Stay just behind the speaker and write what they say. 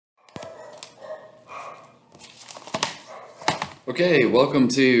Okay, welcome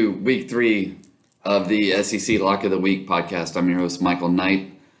to week 3 of the SEC Lock of the Week podcast. I'm your host, Michael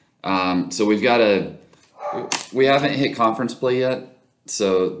Knight. So we haven't hit conference play yet,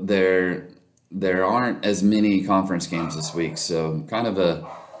 so there aren't as many conference games this week. So kind of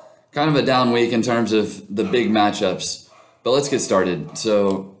a down week in terms of the big matchups. But let's get started.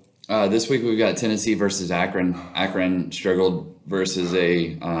 So this week we've got Tennessee versus Akron. Akron struggled versus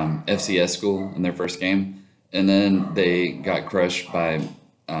a FCS school in their first game, and then they got crushed by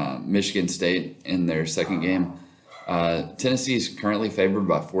Michigan State in their second game. Tennessee is currently favored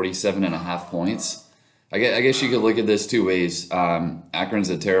by 47.5 points. I guess you could look at this two ways. Akron's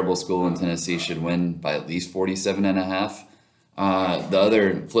a terrible school, and Tennessee should win by at least 47.5. The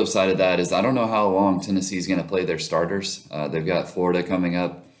other flip side of that is I don't know how long Tennessee's going to play their starters. They've got Florida coming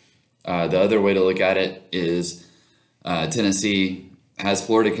up. The other way to look at it is Tennessee has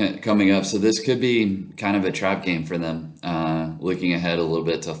Florida coming up, so this could be kind of a trap game for them, looking ahead a little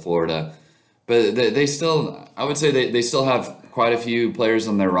bit to Florida. But they still, I would say they still have quite a few players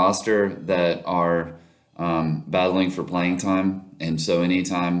on their roster that are battling for playing time, and so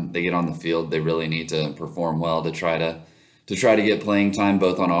anytime they get on the field, they really need to perform well to try to get playing time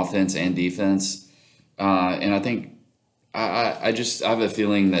both on offense and defense. And I think I have a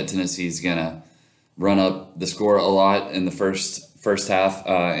feeling that Tennessee's gonna run up the score a lot in the first half,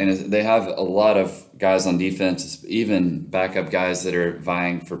 and they have a lot of guys on defense, even backup guys that are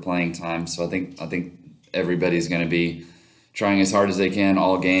vying for playing time. So I think everybody's going to be trying as hard as they can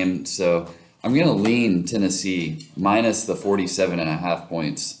all game. So I'm going to lean Tennessee minus the 47.5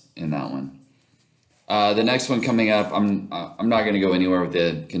 points in that one. The next one coming up, I'm not going to go anywhere with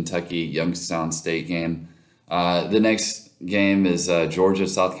the Kentucky Youngstown State game. The next game is Georgia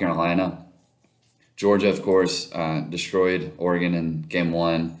South Carolina. Georgia, of course, destroyed Oregon in game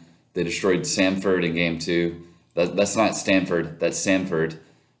 1. They destroyed Samford in game 2. That's not Stanford, that's Samford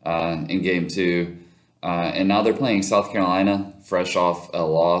in game 2. And now they're playing South Carolina, fresh off a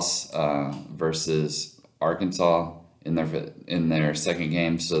loss versus Arkansas in their second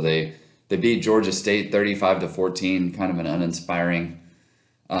game. So they beat Georgia State 35-14, kind of an uninspiring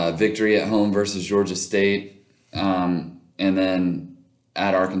victory at home versus Georgia State. And then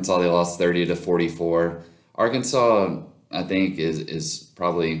at Arkansas, they lost 30-44. Arkansas, I think, is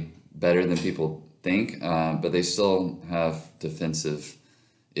probably better than people think, but they still have defensive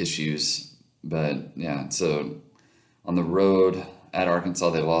issues. But yeah, so on the road at Arkansas,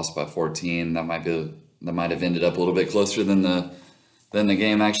 they lost by 14. That might have ended up a little bit closer than the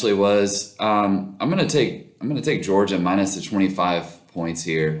game actually was. I'm gonna take Georgia minus the 25 points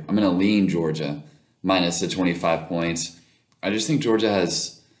here. I'm gonna lean Georgia minus the 25 points. I just think Georgia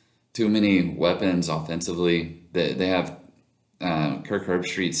has too many weapons offensively. They have Kirk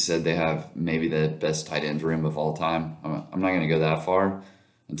Herbstreit said they have maybe the best tight end room of all time. I'm not going to go that far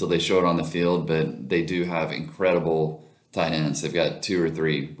until they show it on the field, but they do have incredible tight ends. They've got 2 or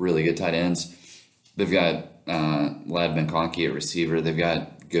 3 really good tight ends. They've got Lad McConkey at receiver. They've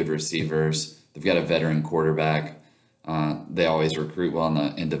got good receivers. They've got a veteran quarterback. They always recruit well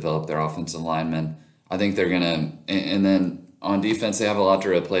and develop their offensive linemen. I think they're going to, and then on defense, they have a lot to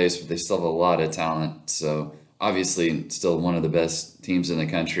replace, but they still have a lot of talent. So obviously, still one of the best teams in the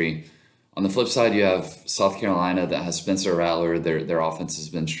country. On the flip side, you have South Carolina that has Spencer Rattler. Their offense has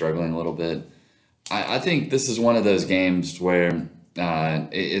been struggling a little bit. I think this is one of those games where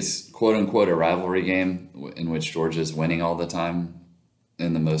it's quote unquote a rivalry game in which Georgia is winning all the time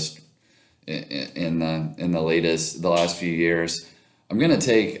in the last few years. I'm gonna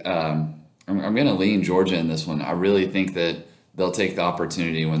lean Georgia in this one. I really think that they'll take the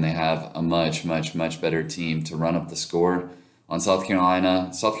opportunity when they have a much, much, much better team to run up the score on South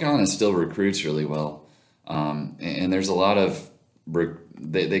Carolina. South Carolina still recruits really well, and there's a lot of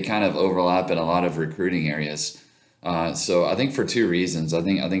they kind of overlap in a lot of recruiting areas. So I think for 2 reasons, I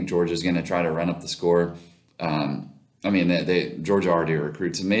think Georgia's going to try to run up the score. Georgia already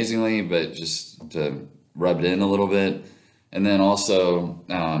recruits amazingly, but just to rub it in a little bit, and then also.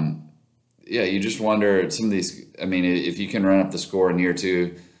 Yeah, you just wonder some of these. I mean, if you can run up the score in year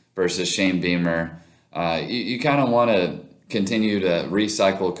 2 versus Shane Beamer, you kind of want to continue to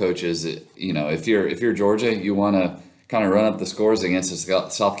recycle coaches. You know, if you're Georgia, you want to kind of run up the scores against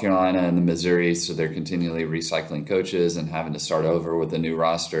South Carolina and the Missouri, so they're continually recycling coaches and having to start over with a new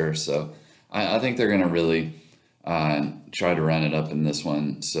roster. So I think they're going to really try to run it up in this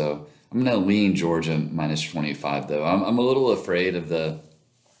one. So I'm going to lean Georgia minus 25, though. I'm a little afraid of the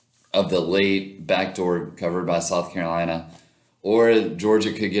late backdoor covered by South Carolina, or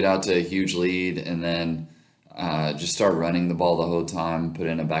Georgia could get out to a huge lead and then just start running the ball the whole time, put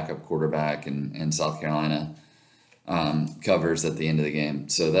in a backup quarterback, and South Carolina covers at the end of the game.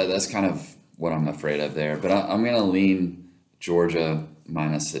 So that's kind of what I'm afraid of there. But I'm going to lean Georgia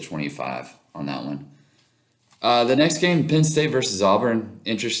minus the 25 on that one. The next game, Penn State versus Auburn.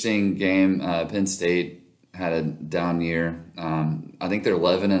 Interesting game. Penn State had a down year. I think they're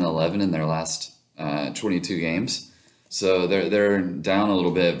 11-11 in their last 22 games. So they're down a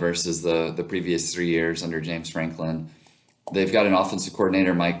little bit versus the previous 3 years under James Franklin. They've got an offensive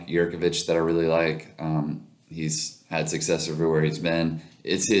coordinator, Mike Yurkovich, that I really like. He's had success everywhere he's been.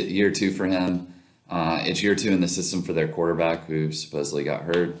 It's year 2 for him. It's year 2 in the system for their quarterback, who supposedly got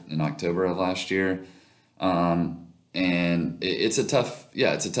hurt in October of last year. And it's a tough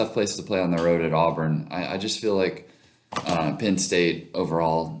place to play on the road at Auburn. I just feel like Penn State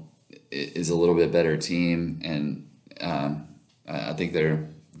overall is a little bit better team, and I think they're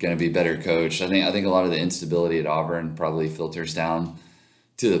going to be better coached. I think a lot of the instability at Auburn probably filters down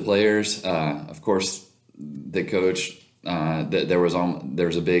to the players. Of course, the coach. There was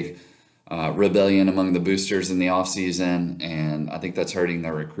a big rebellion among the boosters in the offseason, and I think that's hurting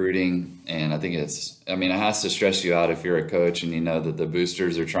their recruiting. And I think it has to stress you out if you're a coach and you know that the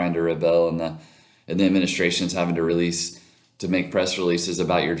boosters are trying to rebel, and the administration's having to make press releases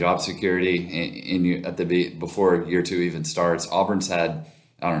about your job security before year 2 even starts. Auburn's had,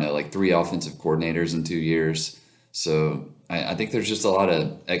 I don't know, like 3 offensive coordinators in 2 years. So I think there's just a lot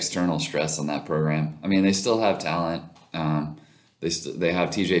of external stress on that program. I mean, they still have talent. They have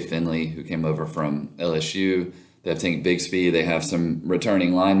TJ Finley, who came over from LSU. They have Tank Bigsby. They have some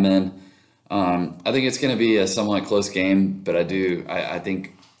returning linemen. I think it's going to be a somewhat close game, but I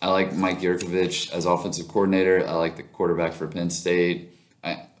think I like Mike Yurkovich as offensive coordinator. I like the quarterback for Penn State.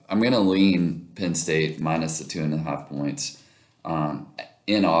 I'm going to lean Penn State minus the 2.5 points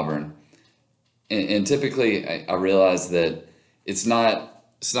in Auburn. And typically, I realize that it's not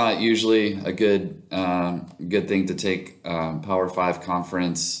usually a good thing to take Power 5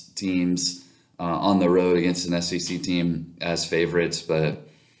 conference teams on the road against an SEC team as favorites, but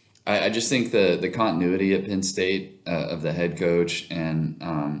I just think the continuity at Penn State of the head coach, and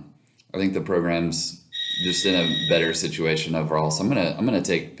I think the program's just in a better situation overall. So I'm gonna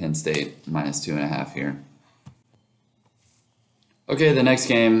take Penn State minus 2.5 here. Okay, the next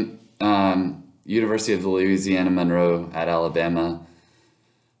game, University of Louisiana Monroe at Alabama.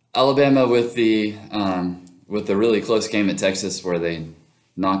 Alabama with the really close game at Texas, where they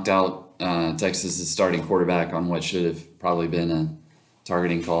knocked out Texas's starting quarterback on what should have probably been a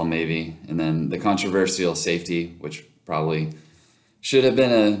targeting call, maybe, and then the controversial safety, which probably should have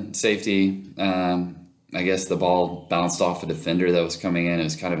been a safety. I guess the ball bounced off a defender that was coming in. It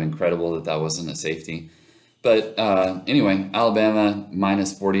was kind of incredible that wasn't a safety. But anyway, Alabama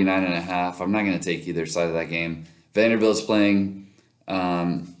minus 49.5. I'm not going to take either side of that game. Vanderbilt's playing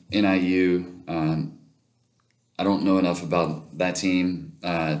NIU. I don't know enough about that team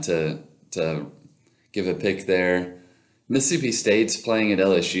to give a pick there. Mississippi State's playing at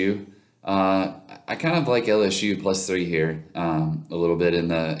LSU. I kind of like LSU plus 3 here, a little bit in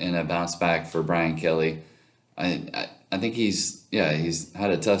a bounce back for Brian Kelly. I think he's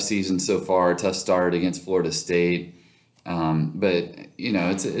had a tough season so far, tough start against Florida State, but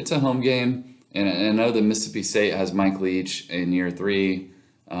it's a home game, and I know that Mississippi State has Mike Leach in year 3,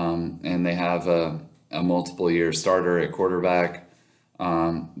 and they have a multiple year starter at quarterback,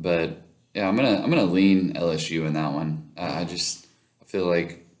 but yeah, I'm gonna lean LSU in that one. I feel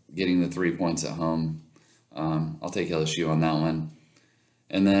like getting the 3 points at home. I'll take LSU on that one.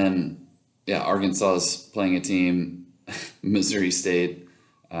 And then, Arkansas is playing a team, Missouri State.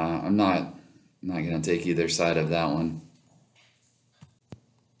 I'm not going to take either side of that one.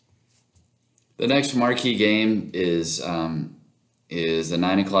 The next marquee game is a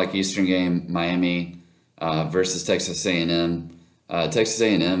 9:00 Eastern game, Miami versus Texas A&M. Texas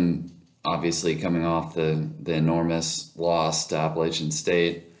A&M obviously coming off the enormous loss to Appalachian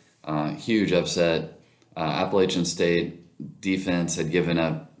State. Huge upset. Appalachian State defense had given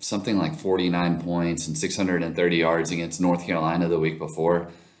up something like 49 points and 630 yards against North Carolina the week before.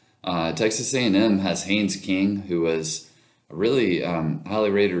 Texas A&M has Haynes King, who was a really highly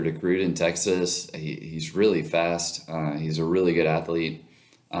rated recruit in Texas. He's really fast. He's a really good athlete.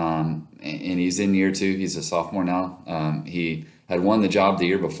 And he's in year 2. He's a sophomore now. He had won the job the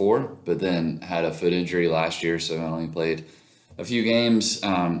year before, but then had a foot injury last year, so only played a few games.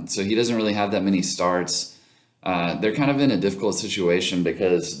 So he doesn't really have that many starts. They're kind of in a difficult situation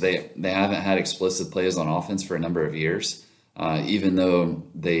because they haven't had explicit plays on offense for a number of years, even though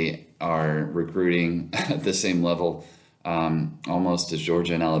they are recruiting at the same level almost as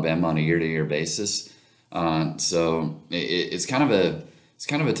Georgia and Alabama on a year-to-year basis. So it's kind of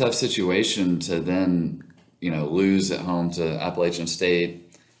a tough situation to then lose at home to Appalachian State.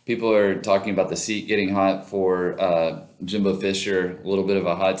 People are talking about the seat getting hot for Jimbo Fisher, a little bit of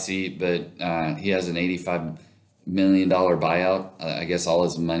a hot seat, but he has an $85 million buyout. I guess all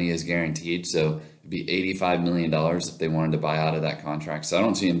his money is guaranteed, so it'd be $85 million if they wanted to buy out of that contract. So I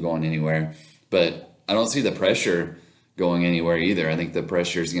don't see him going anywhere, but I don't see the pressure going anywhere either. I think the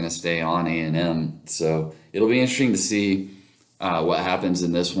pressure is going to stay on A&M. So it'll be interesting to see what happens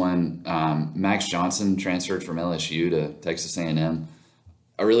in this one. Max Johnson transferred from LSU to Texas A&M.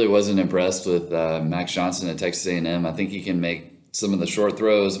 I really wasn't impressed with Max Johnson at Texas A&M. I think he can make some of the short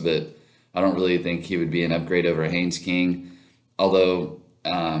throws, but I don't really think he would be an upgrade over Haynes King. Although,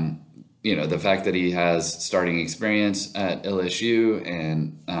 the fact that he has starting experience at LSU,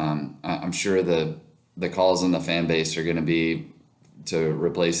 and I'm sure the calls in the fan base are going to be to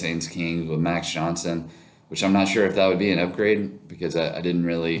replace Haynes King with Max Johnson, which I'm not sure if that would be an upgrade, because I didn't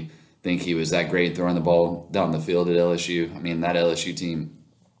really think he was that great throwing the ball down the field at LSU. I mean, that LSU team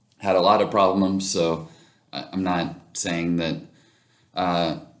had a lot of problems, so I'm not saying that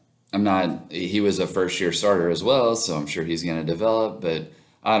he was a first-year starter as well, so I'm sure he's going to develop, but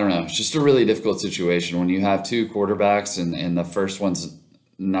I don't know. It's just a really difficult situation when you have two quarterbacks and the first one's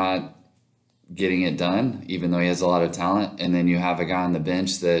not getting it done, even though he has a lot of talent, and then you have a guy on the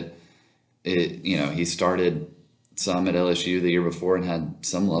bench that he started some at LSU the year before and had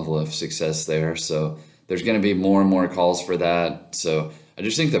some level of success there. So there's going to be more and more calls for that. So I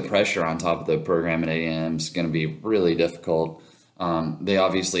just think the pressure on top of the program at A&M is going to be really difficult. They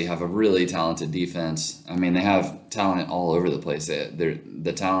obviously have a really talented defense. I mean, they have talent all over the place.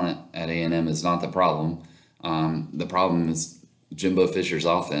 The talent at A&M is not the problem. The problem is Jimbo Fisher's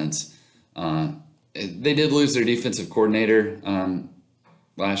offense. They did lose their defensive coordinator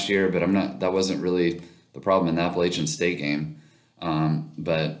last year, but that wasn't really the problem in the Appalachian State game.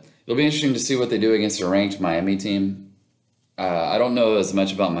 But it'll be interesting to see what they do against a ranked Miami team. I don't know as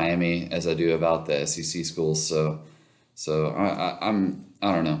much about Miami as I do about the SEC schools, so I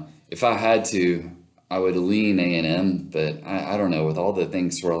don't know. If I had to, I would lean A&M, but I don't know. With all the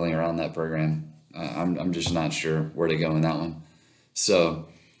things swirling around that program, I'm just not sure where to go in that one. So,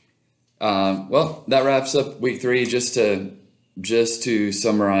 well, that wraps up week 3. Just to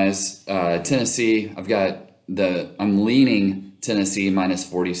summarize, Tennessee, I'm leaning Tennessee minus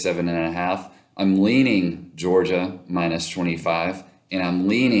 47.5. I'm leaning Georgia minus 25, and I'm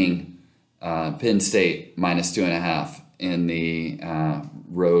leaning Penn State minus 2.5 in the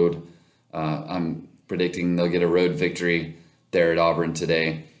road. I'm predicting they'll get a road victory there at Auburn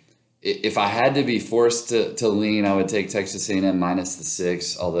today. If I had to be forced to lean, I would take Texas A&M minus the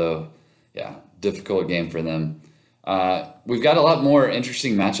 6, although, yeah, difficult game for them. We've got a lot more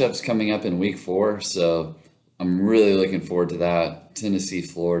interesting matchups coming up in week 4, so I'm really looking forward to that. Tennessee,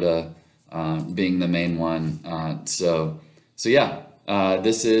 Florida being the main one. So yeah,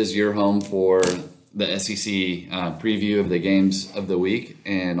 this is your home for the SEC preview of the games of the week,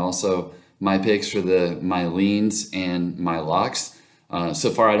 and also my picks for my leans and my locks. So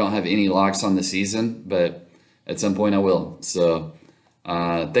far, I don't have any locks on the season, but at some point I will. So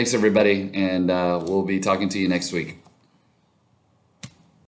thanks, everybody, and we'll be talking to you next week.